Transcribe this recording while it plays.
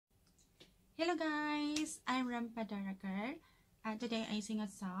Hello guys, I'm Rampadora girl, and today I sing a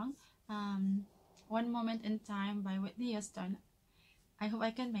song, One Moment in Time by Whitney Houston. I hope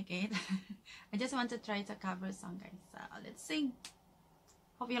I can make it. I just want to try to cover a song guys, so let's sing.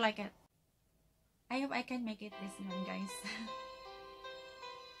 Hope you like it. I hope I can make it this one guys.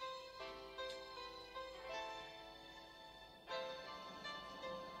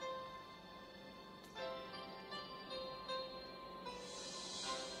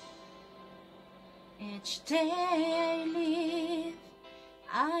 Each day I live,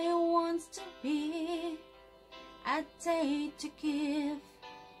 I want to be a day to give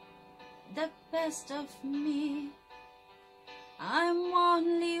the best of me. I'm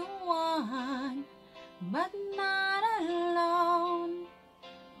only one, but not alone.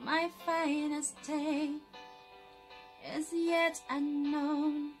 My finest day is yet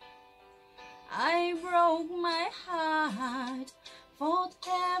unknown. I broke my heart, fought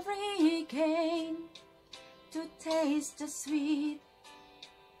every gain to taste the sweet.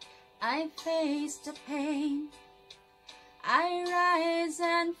 I face the pain. I rise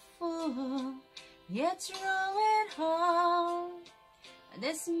and fall, yet through it all,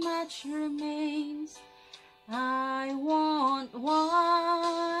 this much remains. I want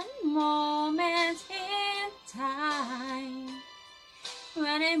one moment in time,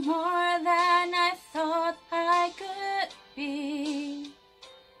 when I'm more than I thought I could be,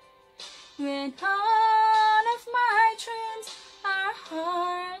 when all of my dreams are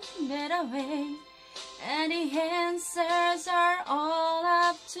hard but away, and the answers are all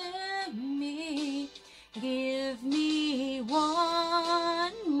up to me. Give me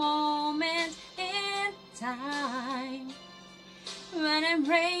one moment in time, when I'm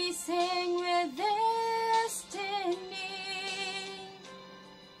racing with destiny.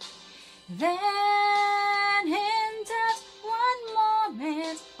 Then in that one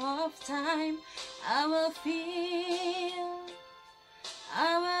moment of time, I will feel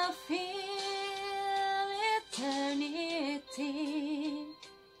eternity.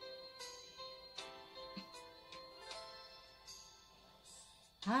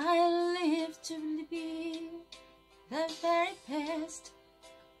 I live to be the very best.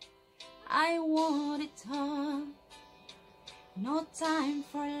 I want it all, no time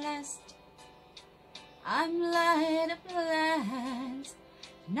for less. I'm light of plans,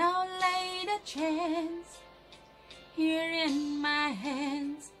 now laid a chance here in my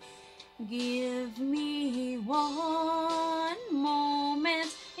hands. Give me one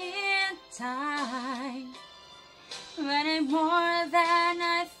moment in time, when I'm more than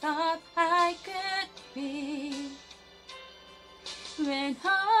I thought I could be, when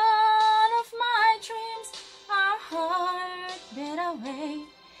all of my dreams are hard but away,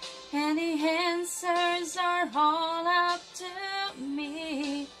 and the answers are all up to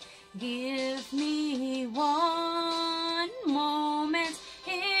me. Give me one moment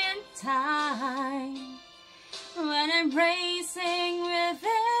in time, when I'm racing with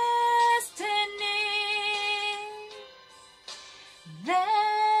destiny.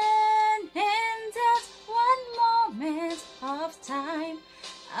 Then in that one moment of time,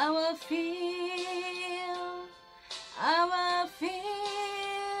 I will feel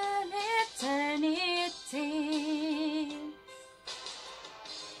eternity.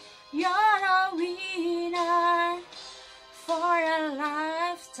 You're a winner for a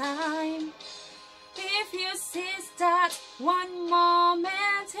lifetime, if you seize that one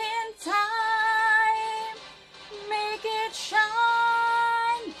moment in time. Make it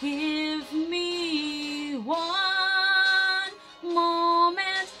shine. Give me one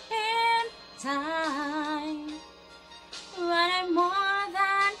moment in time, when I'm more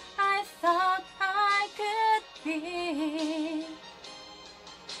than I thought I could be,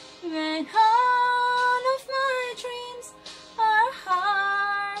 when all of my dreams are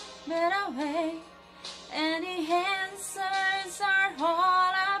hard but away, and the answers are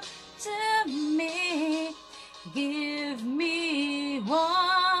all up to me. Give me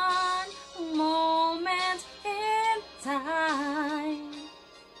one moment in time,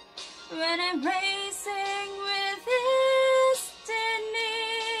 when I'm ready